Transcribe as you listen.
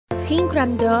Makin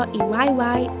Grando i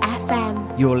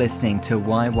YYFM. You're listening to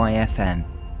YYFM.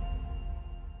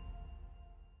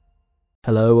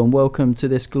 Hello and welcome to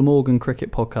this Glamorgan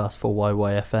Cricket podcast for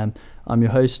YYFM. I'm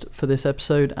your host for this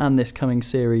episode and this coming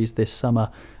series this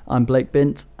summer. I'm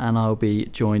Bint and I'll be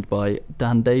joined by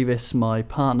Dan Davies, my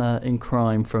partner in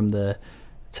crime from the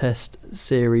Test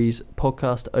Series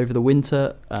podcast over the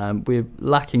winter. We're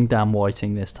lacking Dan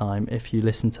Whiting this time if you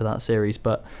listen to that series,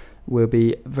 but we'll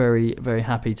be very, very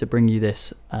happy to bring you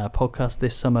this podcast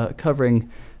this summer covering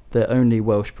the only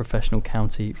Welsh professional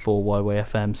county for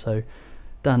YYFM. So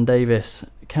Dan Davies,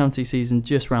 county season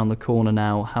just round the corner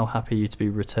now. How happy are you to be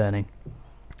returning?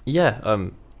 Yeah,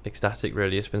 ecstatic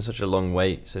really. It's been such a long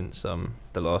wait since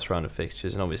the last round of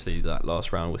fixtures, and obviously that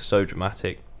last round was so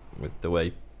dramatic with the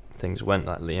way things went.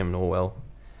 That Liam Norwell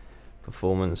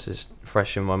performance is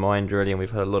fresh in my mind really, and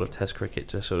we've had a lot of Test cricket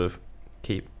to sort of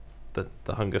keep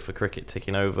the hunger for cricket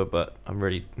ticking over, but I'm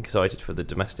really excited for the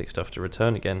domestic stuff to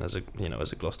return again as a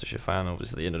Gloucestershire fan,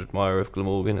 obviously an admirer of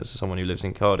Glamorgan, as someone who lives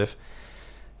in Cardiff.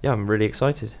 Yeah, I'm really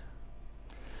excited.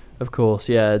 Of course,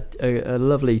 yeah, a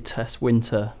lovely Test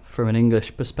winter from an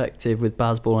English perspective with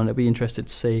Bazball, and it'll be interested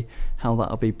to see how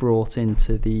that'll be brought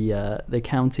into the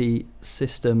county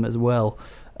system as well.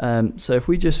 So if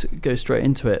we just go straight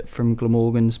into it from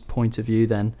Glamorgan's point of view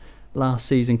then, last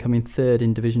season coming third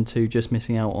in Division 2, just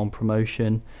missing out on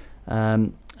promotion,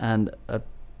 and a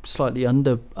slightly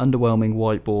underwhelming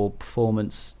white ball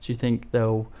performance. Do you think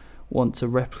they'll want to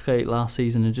replicate last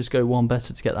season and just go one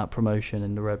better to get that promotion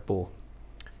in the red ball?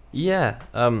 Yeah,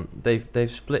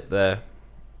 they've split their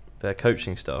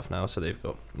coaching staff now, so they've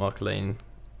got Mark Lane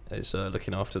is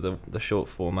looking after the short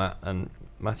format, and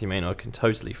Matthew Maynard can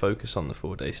totally focus on the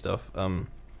 4-day stuff.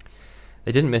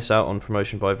 They didn't miss out on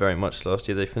promotion by very much last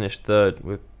year. They finished third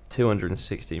with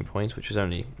 216 points, which is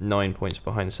only 9 points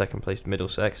behind second placed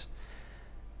Middlesex.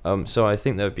 So I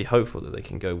think they would be hopeful that they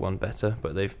can go one better,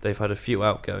 but they've had a few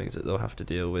outgoings that they'll have to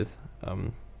deal with.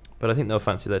 But I think they'll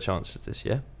fancy their chances this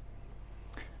year.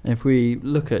 If we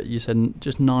look at, you said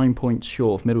just 9 points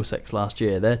short of Middlesex last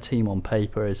year, their team on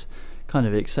paper is kind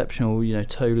of exceptional. You know,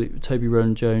 Toby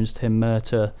Rowan-Jones, Tim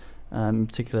Murtagh, in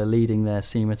particular leading their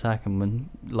seam attack, and when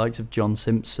likes of John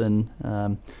Simpson,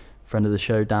 friend of the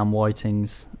show, Dan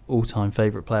Whiting's all-time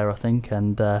favourite player, I think,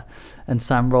 and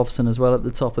Sam Robson as well at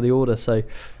the top of the order. So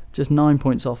just 9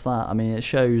 points off that. I mean, it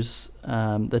shows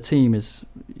the team is,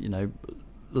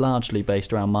 largely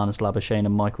based around Marnus Labuschagne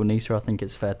and Michael Neser, I think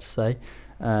it's fair to say.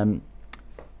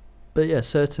 But yeah,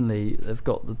 certainly they've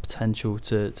got the potential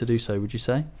to do so, would you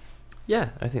say? Yeah,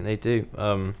 I think they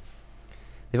do.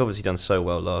 They've obviously done so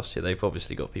well last year. They've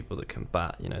obviously got people that can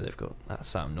bat. They've got that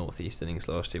Sam North East innings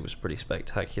last year was pretty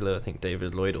spectacular. I think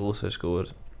David Lloyd also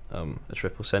scored a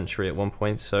triple century at one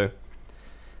point. So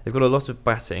they've got a lot of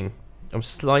batting. I'm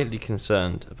slightly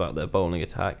concerned about their bowling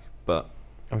attack, but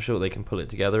I'm sure they can pull it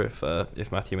together if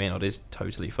Matthew Maynard is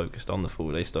totally focused on the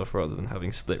 4-day stuff rather than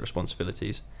having split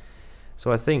responsibilities.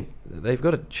 So I think they've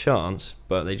got a chance,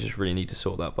 but they just really need to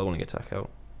sort that bowling attack out.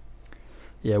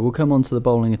 Yeah, we'll come on to the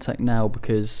bowling attack now,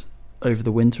 because over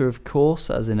the winter, of course,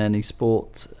 as in any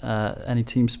sport, any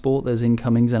team sport, there's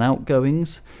incomings and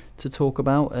outgoings to talk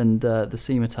about, and the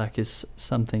seam attack is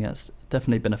something that's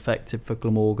definitely been effective for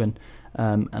Glamorgan.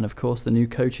 And of course the new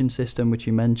coaching system, which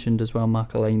you mentioned as well,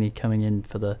 Mark Lane coming in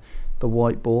for the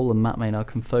white ball, and Matt Maynard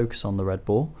can focus on the red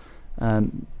ball.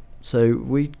 So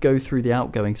we go through the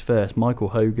outgoings first. Michael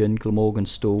Hogan, Glamorgan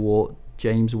stalwart,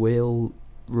 James Wheel,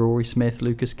 Rory Smith,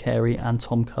 Lucas Carey and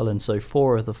Tom Cullen. So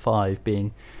 4 of the 5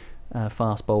 being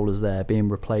fast bowlers there, being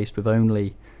replaced with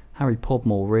only Harry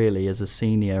Podmore really as a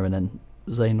senior, and then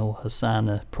Zainul Hassan,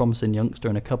 a promising youngster,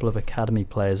 and a couple of academy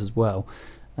players as well.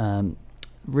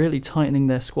 Really tightening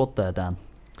their squad there, Dan.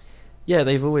 Yeah,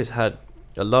 they've always had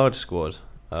a large squad.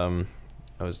 I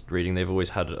was reading they've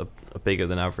always had a bigger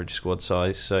than average squad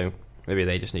size, so maybe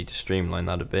they just need to streamline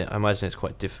that a bit. I imagine it's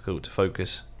quite difficult to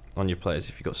focus on your players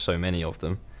if you've got so many of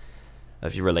them.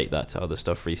 If you relate that to other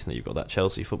stuff recently, you've got that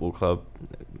Chelsea Football Club.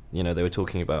 They were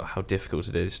talking about how difficult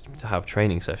it is to have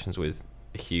training sessions with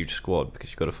a huge squad because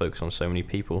you've got to focus on so many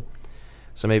people.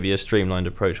 So maybe a streamlined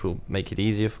approach will make it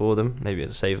easier for them. Maybe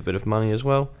it'll save a bit of money as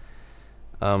well.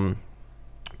 But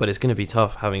it's going to be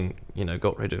tough having,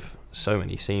 got rid of so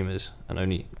many seamers and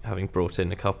only having brought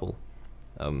in a couple.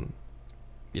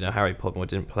 Harry Podmore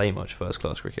didn't play much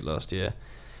first-class cricket last year.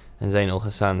 And Zainul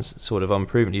Hassan's sort of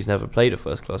unproven. He's never played a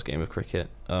first-class game of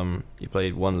cricket. He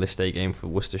played one List A game for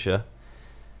Worcestershire.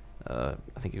 I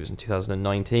think it was in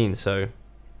 2019. So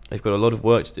they've got a lot of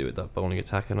work to do with that bowling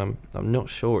attack, and I'm not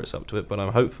sure it's up to it, but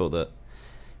I'm hopeful that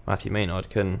Matthew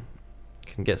Maynard can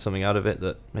get something out of it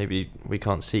that maybe we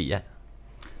can't see yet.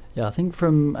 Yeah, I think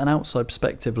from an outside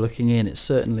perspective looking in, it's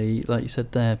certainly, like you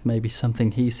said there, maybe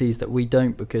something he sees that we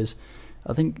don't, because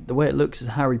I think the way it looks is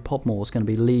Harry Podmore is going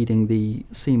to be leading the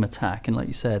seam attack, and like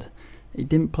you said, he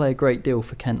didn't play a great deal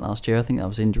for Kent last year. I think that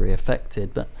was injury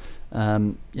affected, but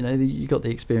you got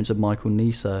the experience of Michael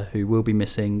Nisa, who will be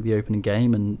missing the opening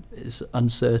game and is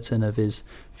uncertain of his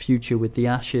future with the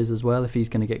Ashes as well. If he's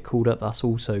going to get called up, that's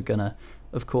also going to,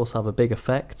 of course, have a big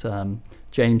effect.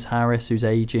 James Harris, who's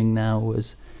ageing now,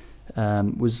 was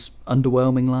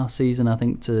underwhelming last season, I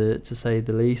think, to say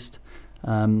the least.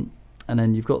 And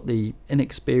then you've got the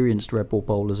inexperienced red ball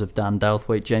bowlers of Dan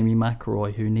Douthwaite, Jamie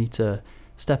McElroy, who need to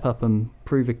step up and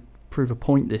prove a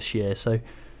point this year. So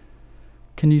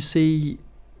can you see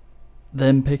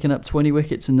them picking up 20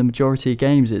 wickets in the majority of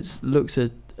games? It looks a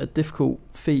difficult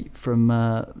feat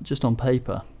from just on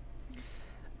paper.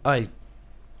 I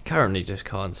currently just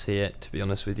can't see it, to be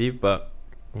honest with you, but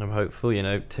I'm hopeful.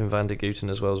 Tim van der Gooten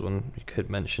as well is one you could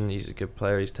mention. He's a good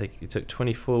player. He took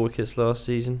 24 wickets last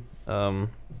season.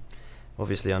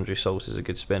 Obviously Andrew Saltz is a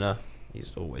good spinner.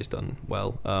 He's always done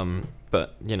well.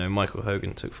 But Michael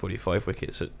Hogan took 45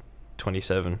 wickets at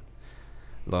 27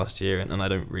 last year, and I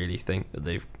don't really think that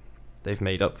they've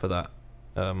made up for that.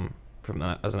 From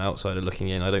that, as an outsider looking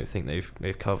in, I don't think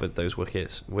they've covered those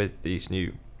wickets with these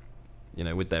new,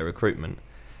 with their recruitment.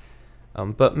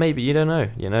 But maybe, you don't know.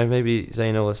 Maybe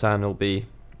Zain Hassan will be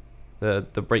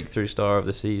the breakthrough star of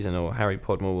the season, or Harry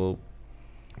Podmore will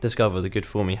discover the good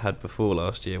form he had before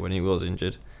last year when he was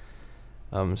injured.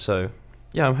 So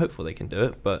yeah, I'm hopeful they can do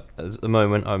it, but at the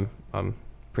moment I'm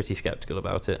pretty sceptical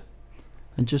about it.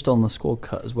 And just on the squad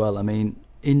cut as well, I mean,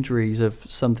 injuries are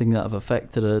something that have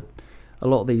affected a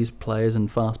lot of these players,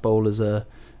 and fast bowlers are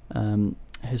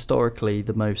historically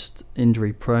the most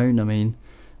injury prone. I mean,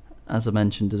 as I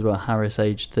mentioned as well, Harris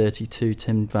aged 32,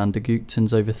 Tim van der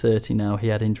Gooten's over 30 now. He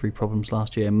had injury problems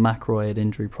last year. McElroy had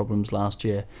injury problems last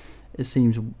year. It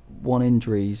seems one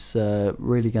injury's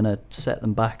really going to set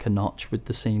them back a notch with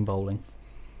the seam bowling.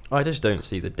 I just don't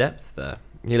see the depth there.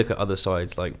 You look at other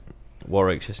sides like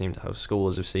Warwickshire seem to have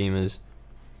scores of seamers,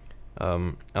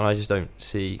 and I just don't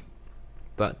see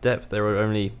that depth. There are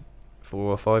only 4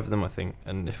 or 5 of them, I think,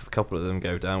 and if a couple of them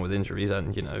go down with injuries,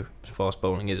 and fast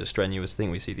bowling is a strenuous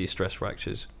thing. We see these stress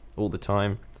fractures all the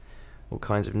time, all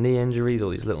kinds of knee injuries, all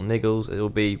these little niggles. It'll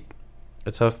be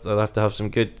tough. They'll have to have some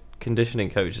good conditioning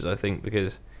coaches, I think,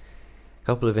 because a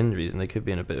couple of injuries and they could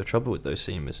be in a bit of trouble with those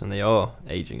seamers, and they are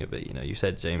aging a bit. You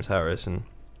said James Harris and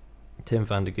Tim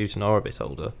van der Gooten are a bit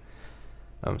older,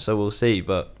 so we'll see.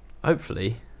 But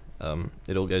hopefully,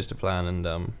 it all goes to plan,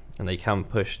 and they can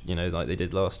push, like they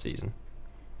did last season.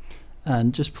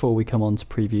 And just before we come on to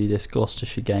preview this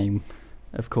Gloucestershire game,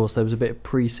 of course, there was a bit of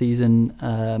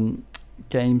pre-season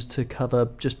games to cover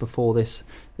just before this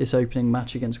opening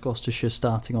match against Gloucestershire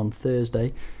starting on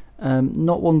Thursday.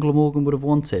 Not one Glamorgan would have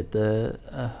wanted.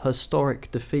 A historic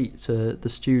defeat to the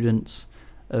students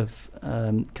of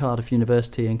Cardiff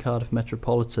University and Cardiff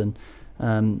Metropolitan,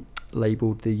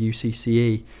 labelled the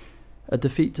UCCE. A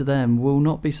defeat to them will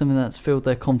not be something that's filled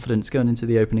their confidence going into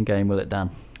the opening game, will it,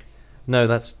 Dan? No,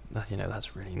 that's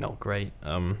really not great.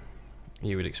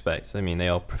 You would expect. I mean, they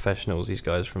are professionals, these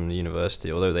guys from the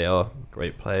university, although they are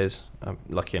great players. I'm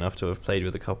lucky enough to have played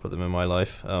with a couple of them in my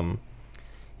life.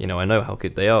 I know how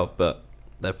good they are, but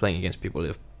they're playing against people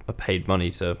who are paid money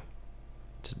to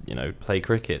play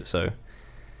cricket. So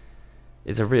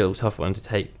it's a real tough one to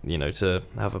take, to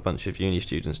have a bunch of uni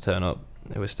students turn up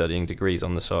who are studying degrees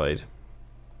on the side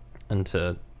and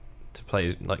to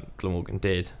play like Glamorgan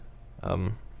did.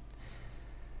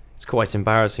 It's quite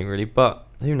embarrassing, really, but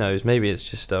who knows? Maybe it's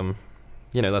just,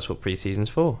 that's what pre-season's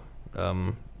for.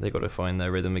 They've got to find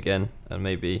their rhythm again, and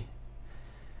maybe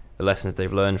the lessons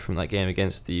they've learned from that game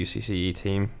against the UCCE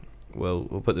team will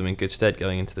put them in good stead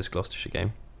going into this Gloucestershire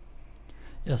game.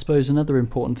 Yeah, I suppose another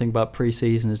important thing about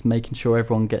pre-season is making sure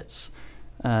everyone gets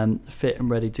fit and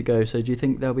ready to go. So do you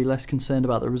think they'll be less concerned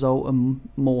about the result and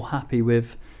more happy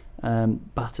with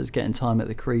batters getting time at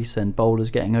the crease and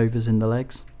bowlers getting overs in the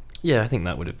legs? Yeah, I think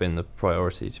that would have been the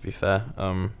priority, to be fair.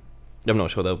 I'm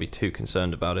not sure they'll be too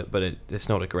concerned about it, but it's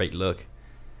not a great look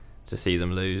to see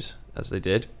them lose as they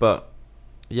did. But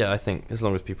yeah, I think as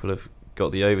long as people have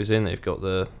got the overs in, they've got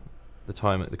the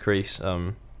time at the crease,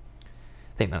 I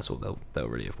think that's what they'll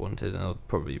really have wanted, and they'll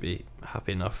probably be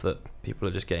happy enough that people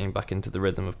are just getting back into the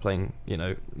rhythm of playing,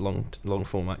 long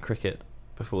format cricket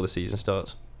before the season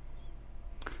starts.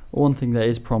 One thing that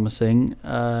is promising,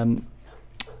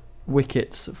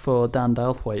 wickets for Dan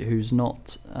Douthwaite, who's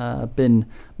not been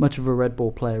much of a red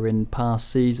ball player in past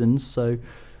seasons. So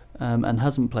and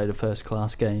hasn't played a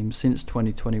first-class game since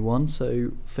 2021.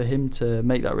 So for him to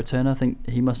make that return, I think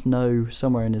he must know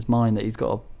somewhere in his mind that he's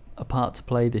got a part to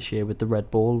play this year with the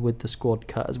red ball, with the squad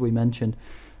cut, as we mentioned.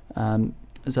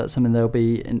 Is that something they'll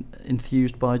be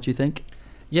enthused by, do you think?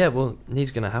 Yeah, well,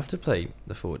 he's going to have to play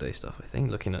the 4-day stuff, I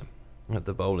think, looking at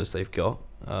the bowlers they've got.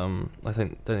 I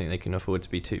don't think they can afford to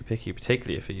be too picky,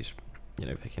 particularly if he's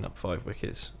picking up 5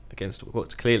 wickets against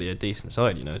what's clearly a decent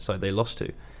side, a side they lost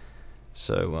to.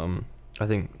 So I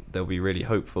think they'll be really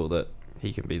hopeful that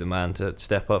he can be the man to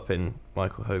step up in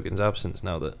Michael Hogan's absence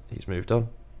now that he's moved on.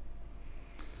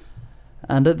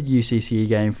 And at the UCCE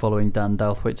game following Dan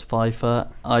Douthwaite's fifer,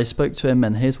 I spoke to him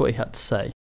and here's what he had to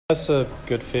say. It's a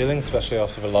good feeling, especially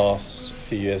after the last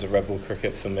few years of red ball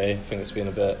cricket for me. I think it's been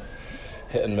a bit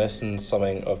hit and miss, and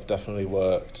something I've definitely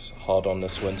worked hard on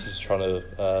this winter is trying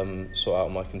to sort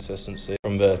out my consistency.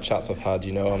 From the chats I've had,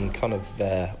 I'm kind of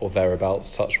there or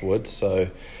thereabouts, touch wood, so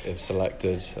if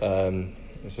selected,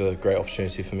 it's a great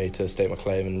opportunity for me to state my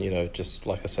claim and, just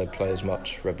like I said, play as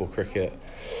much red ball cricket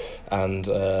and,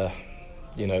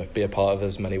 be a part of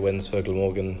as many wins for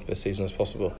Glamorgan this season as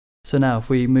possible. So now if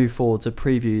we move forward to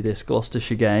preview this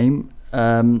Gloucestershire game,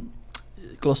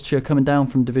 Gloucestershire coming down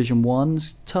from Division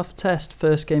 1's tough test,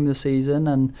 first game of the season,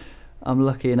 and I'm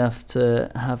lucky enough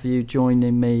to have you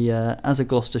joining me as a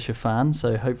Gloucestershire fan,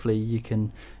 so hopefully you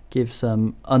can give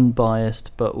some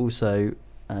unbiased but also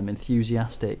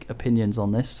enthusiastic opinions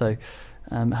on this. So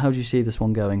how do you see this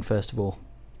one going, first of all?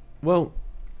 Well,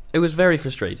 it was very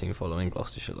frustrating following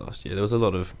Gloucestershire last year. There was a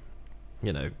lot of,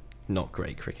 not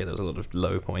great cricket. There was a lot of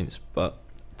low points, but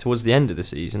towards the end of the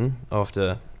season,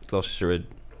 after Gloucestershire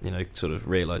had sort of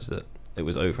realised that it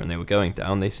was over and they were going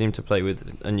down, they seemed to play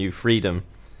with a new freedom,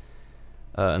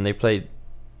 and they played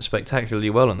spectacularly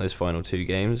well in those final 2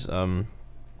 games.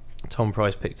 Tom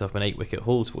Price picked up an 8-wicket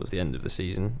haul towards the end of the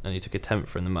season, and he took a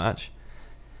 10th in the match,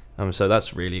 so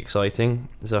that's really exciting.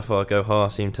 Zafar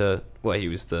Gohar seemed to, he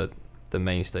was the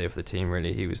mainstay of the team,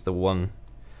 really. He was the one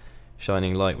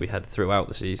shining light we had throughout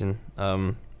the season,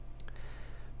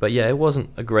 but yeah, it wasn't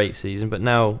a great season, but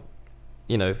now,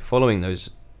 following those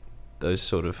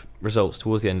sort of results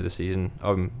towards the end of the season,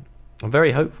 I'm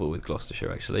very hopeful with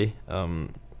Gloucestershire, actually,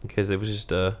 because it was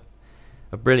just a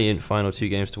brilliant final 2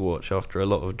 games to watch after a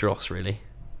lot of dross, really.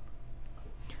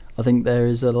 I think there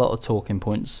is a lot of talking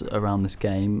points around this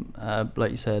game.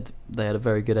 Like you said, they had a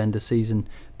very good end of season,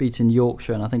 beating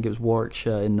Yorkshire, and I think it was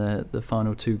Warwickshire in the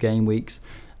final 2 game weeks.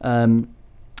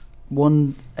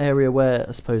 One area where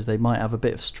I suppose they might have a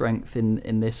bit of strength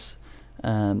in this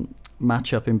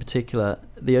matchup in particular,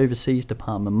 the overseas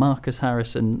department. Marcus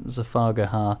Harris and Zafar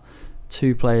Gohar,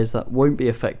 2 players that won't be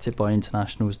affected by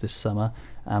internationals this summer,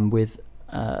 and with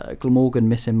Glamorgan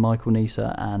missing Michael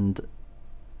Nisa and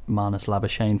Marnus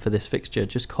Labuschagne for this fixture,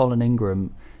 just Colin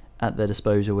Ingram at their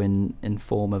disposal in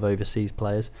form of overseas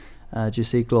players. Do you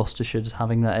see Gloucestershire just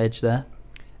having that edge there?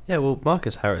 Yeah, well,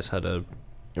 Marcus Harris had a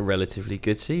relatively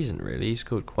good season, really. He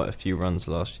scored quite a few runs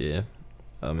last year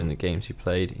in the games he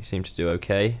played. He seemed to do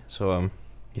okay. So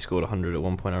he scored 100 at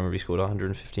one point. I remember he scored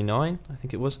 159, I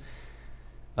think it was.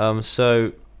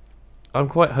 So I'm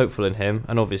quite hopeful in him.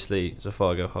 And obviously,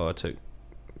 Zafar Gohar took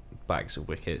bags of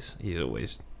wickets. He's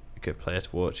always a good player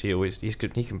to watch. He's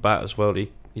good. He can bat as well.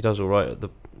 He does all right at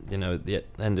the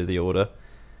end of the order.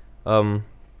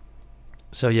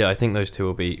 So yeah, I think those 2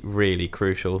 will be really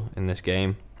crucial in this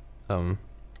game.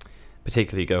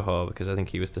 Particularly Gohar, because I think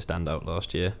he was the standout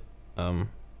last year.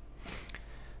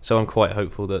 So I'm quite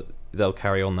hopeful that they'll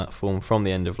carry on that form from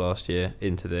the end of last year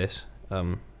into this.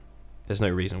 There's no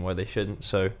reason why they shouldn't.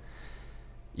 So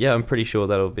yeah, I'm pretty sure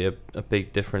that'll be a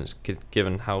big difference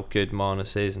given how good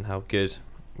Marnus is and how good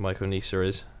Michael Nisa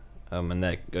is, and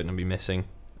they're going to be missing.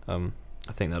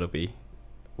 I think that'll be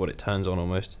what it turns on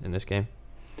almost in this game.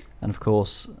 And of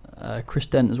course, Chris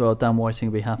Dent as well. Dan Whiting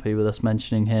will be happy with us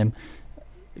mentioning him.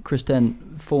 Chris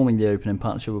Dent forming the opening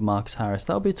partnership with Marcus Harris.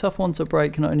 That'll be a tough one to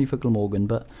break, not only for Glamorgan,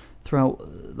 but throughout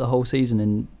the whole season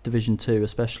in Division 2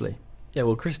 especially. Yeah,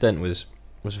 well, Chris Dent was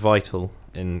vital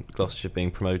in Gloucestershire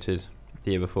being promoted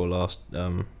the year before last.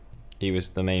 He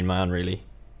was the main man, really,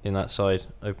 in that side,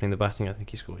 opening the batting. I think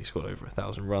he scored over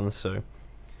 1,000 runs, so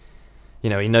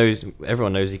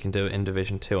everyone knows he can do it in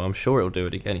Division 2. I'm sure he'll do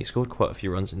it again. He scored quite a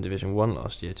few runs in Division 1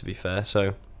 last year, to be fair.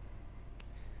 So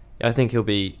yeah, I think he'll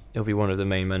be one of the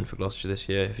main men for Gloucestershire this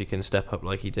year if he can step up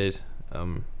like he did,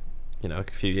 a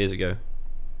few years ago.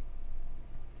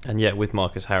 And yeah, with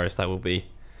Marcus Harris, that will be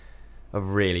a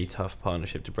really tough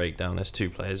partnership to break down. There's 2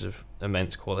 players of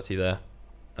immense quality there.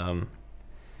 And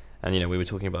we were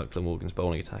talking about Glamorgan's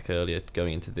bowling attack earlier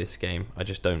going into this game. I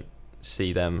just don't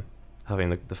see them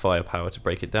having the firepower to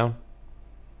break it down.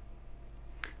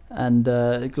 And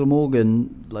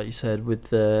Glamorgan, like you said, with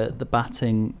the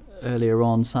batting earlier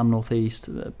on, Sam North East,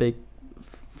 a big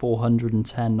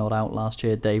 410 not out last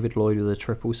year. David Lloyd with a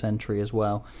triple century as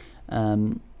well.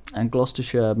 And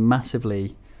Gloucestershire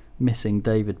massively missing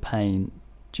David Payne.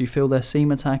 Do you feel their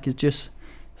seam attack is just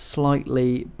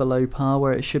slightly below par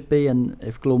where it should be? And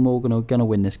if Glamorgan are going to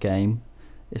win this game,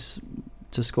 it's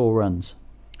to score runs.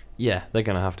 Yeah, they're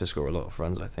going to have to score a lot of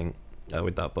runs, I think,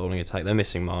 with that bowling attack. They're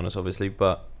missing Marnus, obviously,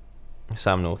 but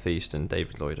Sam North East and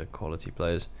David Lloyd are quality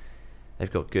players.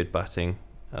 They've got good batting.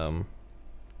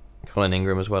 Colin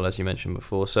Ingram as well, as you mentioned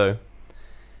before. So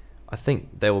I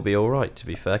think they will be all right, to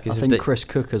be fair. I think Chris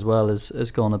Cook as well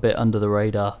has gone a bit under the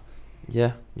radar.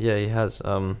 Yeah, he has.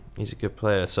 He's a good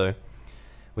player. So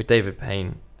with David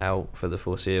Payne out for the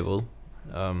foreseeable,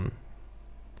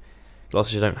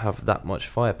 Gloucestershire don't have that much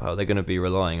firepower. They're going to be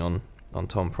relying on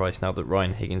Tom Price now that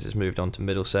Ryan Higgins has moved on to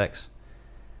Middlesex.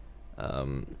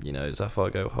 Zafar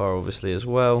Gohar obviously as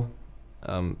well.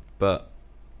 But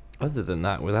other than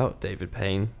that, without David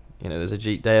Payne, there's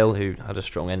Ajit Dale who had a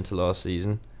strong end to last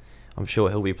season. I'm sure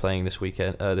he'll be playing this week.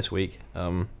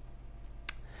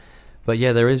 But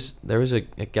yeah, there is a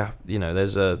gap.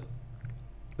 There's an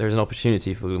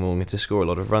opportunity for Glamorgan to score a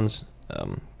lot of runs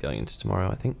going into tomorrow,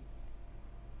 I think.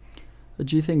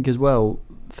 Do you think as well,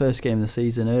 first game of the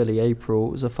season, early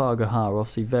April, Zafar Gohar,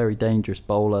 obviously very dangerous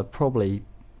bowler, probably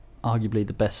arguably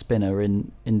the best spinner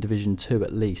in Division 2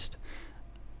 at least.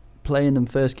 Playing them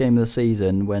first game of the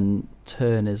season when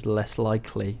turn is less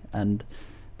likely and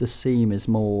the seam is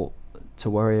more to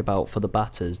worry about for the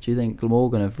batters, do you think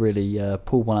Glamorgan have really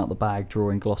pulled one out the bag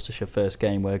drawing Gloucestershire first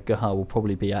game where Gohar will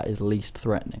probably be at his least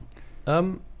threatening?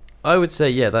 I would say,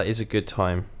 yeah, that is a good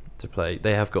time to play.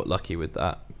 They have got lucky with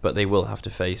that, but they will have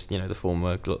to face, the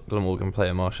former Glamorgan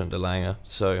player Marchand de Lange.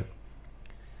 So,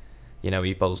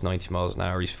 he bowls 90 miles an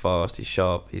hour, he's fast, he's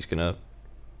sharp, he's going to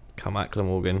come at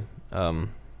Glamorgan.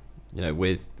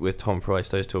 With Tom Price,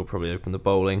 those two will probably open the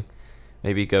bowling.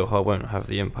 Maybe Gohar won't have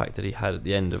the impact that he had at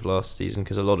the end of last season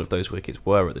because a lot of those wickets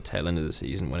were at the tail end of the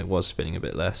season when it was spinning a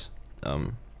bit less.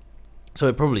 So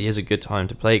it probably is a good time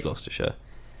to play Gloucestershire,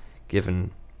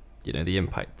 given the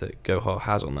impact that Gohar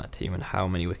has on that team and how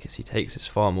many wickets he takes is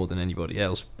far more than anybody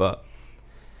else. But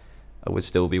I would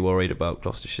still be worried about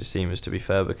Gloucestershire seamers, to be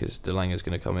fair, because de Lange is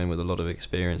going to come in with a lot of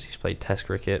experience. He's played Test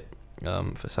cricket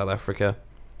for South Africa.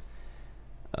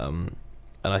 And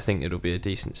I think it'll be a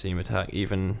decent seam attack.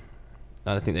 And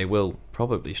I think they will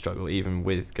probably struggle, even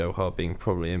with Gohar being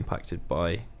probably impacted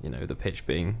by the pitch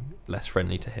being less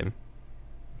friendly to him.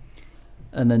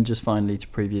 And then just finally to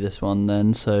preview this one,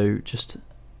 then so just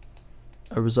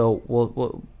a result.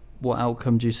 What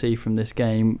outcome do you see from this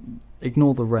game?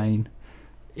 Ignore the rain.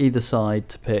 Either side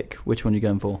to pick. Which one are you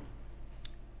going for?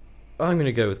 I'm going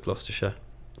to go with Gloucestershire.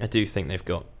 I do think they've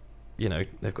got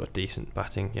decent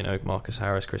batting. Marcus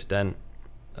Harris, Chris Dent,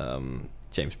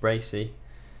 James Bracey.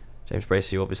 James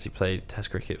Bracey obviously played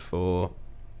Test cricket for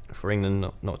England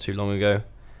not too long ago.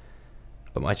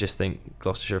 I just think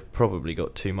Gloucestershire have probably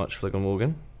got too much for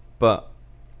Glamorgan. But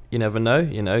you never know,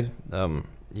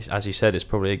 as you said, it's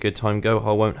probably a good time.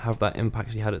 Gohar won't have that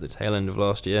impact he had at the tail end of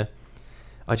last year.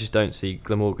 I just don't see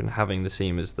Glamorgan having the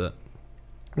seam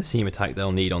attack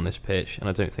they'll need on this pitch, and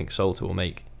I don't think Salter will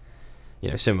make,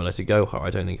 similar to Gohar, I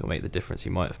don't think he'll make the difference he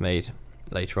might have made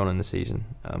later on in the season.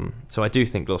 So I do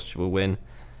think Gloucestershire will win,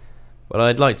 but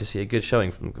I'd like to see a good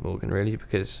showing from Glamorgan, really,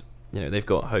 because they've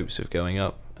got hopes of going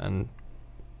up, and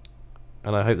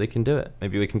I hope they can do it.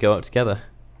 Maybe we can go up together.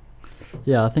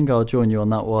 Yeah, I think I'll join you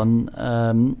on that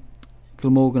one.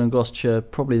 Glamorgan and Gloucestershire,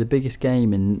 probably the biggest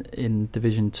game in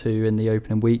Division 2 in the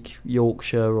opening week.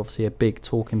 Yorkshire, obviously a big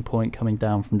talking point coming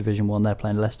down from Division 1. They're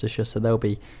playing Leicestershire, so they'll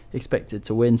be expected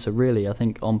to win. So really, I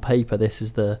think on paper, this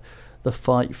is the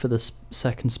fight for the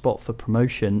second spot for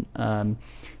promotion.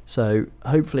 So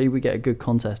hopefully we get a good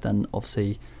contest, and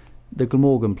obviously the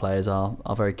Glamorgan players are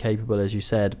very capable, as you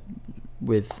said.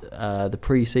 With the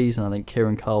pre-season, I think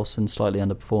Kieran Carlson slightly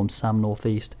underperformed. Sam North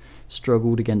East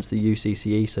struggled against the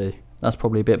UCCE, so that's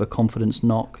probably a bit of a confidence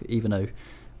knock, even though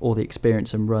all the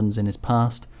experience and runs in his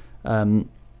past. I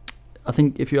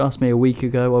think if you asked me a week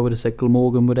ago, I would have said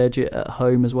Glamorgan would edge it at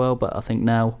home as well, but I think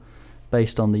now,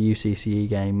 based on the UCCE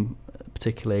game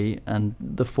particularly, and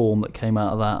the form that came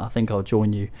out of that, I think I'll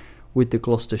join you with the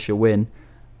Gloucestershire win.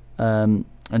 And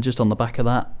just on the back of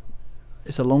that,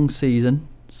 it's a long season,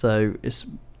 so it's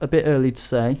a bit early to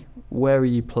say. Where are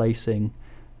you placing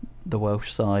the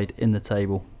Welsh side in the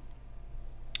table?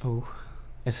 Oh,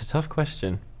 it's a tough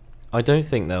question. I don't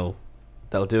think they'll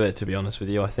do it, to be honest with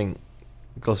you. I think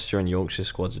Gloucestershire and Yorkshire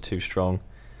squads are too strong.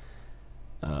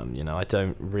 I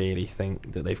don't really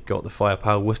think that they've got the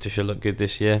firepower. Worcestershire look good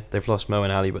this year. They've lost Mo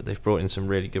and Ali, but they've brought in some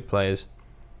really good players.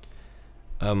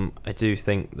 I do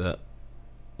think that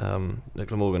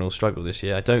Glamorgan will struggle this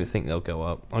year. I don't think they'll go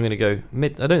up. I'm going to go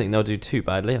mid. I don't think they'll do too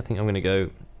badly. I think I'm going to go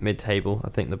mid-table. I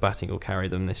think the batting will carry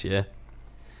them this year.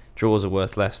 Draws are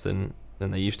worth less than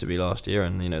they used to be last year,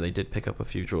 and they did pick up a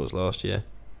few draws last year,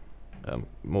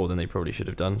 more than they probably should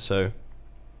have done. So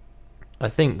I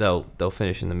think they'll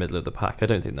finish in the middle of the pack. I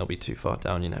don't think they'll be too far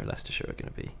down. Leicestershire are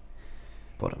going to be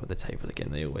bottom of the table again.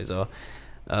 They always are.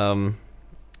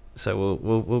 So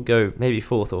we'll go maybe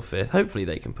 4th or 5th. Hopefully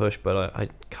they can push, but I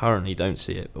currently don't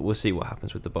see it. But we'll see what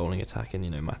happens with the bowling attack. And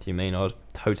Matthew Maynard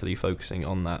totally focusing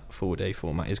on that 4-day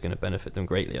format is going to benefit them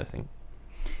greatly, I think.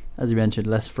 As you mentioned,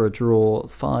 less for a draw,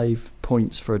 5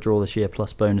 points for a draw this year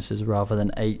plus bonuses rather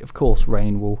than 8. Of course,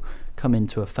 rain will come in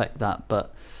to affect that,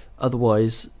 but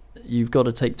otherwise you've got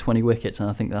to take 20 wickets, and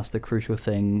I think that's the crucial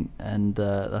thing, and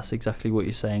that's exactly what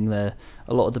you're saying there.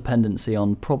 A lot of dependency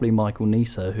on probably Michael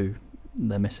Nisa, who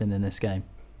they're missing in this game.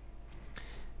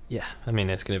 Yeah, I mean,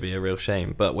 it's going to be a real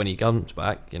shame, but when he comes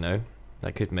back,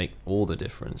 that could make all the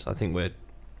difference. I think we're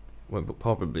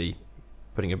probably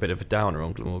putting a bit of a downer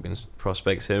on Glamorgan's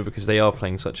prospects here because they are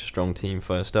playing such a strong team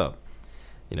first up.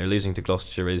 Losing to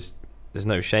Gloucestershire there's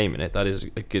no shame in it. That is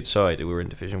a good side who were in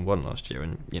Division 1 last year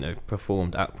and,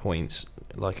 performed at points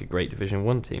like a great Division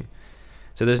 1 team.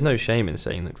 So there's no shame in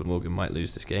saying that Glamorgan might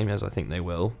lose this game, as I think they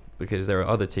will, because there are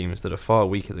other teams that are far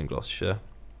weaker than Gloucestershire,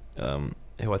 who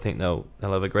I think they'll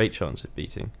have a great chance of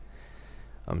beating.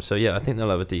 So yeah, I think they'll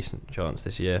have a decent chance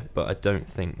this year, but I don't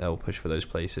think they'll push for those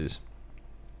places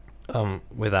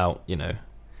without the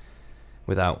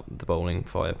bowling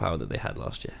firepower that they had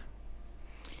last year.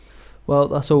 Well,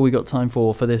 that's all we got time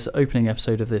for this opening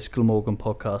episode of this Glamorgan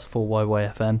podcast for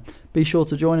YYFM. Be sure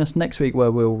to join us next week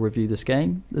where we'll review this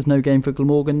game. There's no game for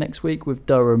Glamorgan next week, with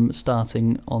Durham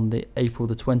starting on the April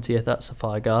the 20th at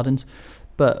Sapphire Gardens.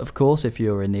 But of course, if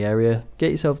you're in the area,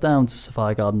 get yourself down to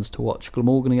Sapphire Gardens to watch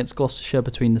Glamorgan against Gloucestershire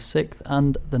between the 6th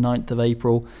and the 9th of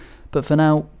April. But for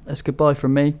now, it's goodbye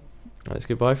from me. It's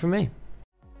goodbye from me.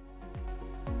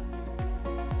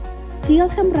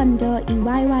 Diolch am wrando I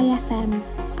YYFM.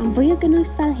 Am fwy o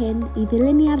gynnwys fel hyn I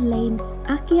ddilyn ni ar-lein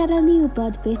ac I adael ni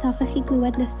wybod beth hoffech chi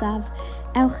glywed nesaf,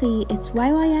 ewch I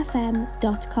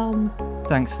itsyfm.com.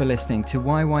 Thanks for listening to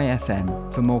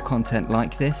YYFM. For more content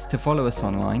like this, to follow us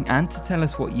online and to tell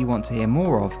us what you want to hear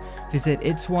more of, visit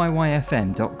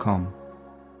itsyfm.com.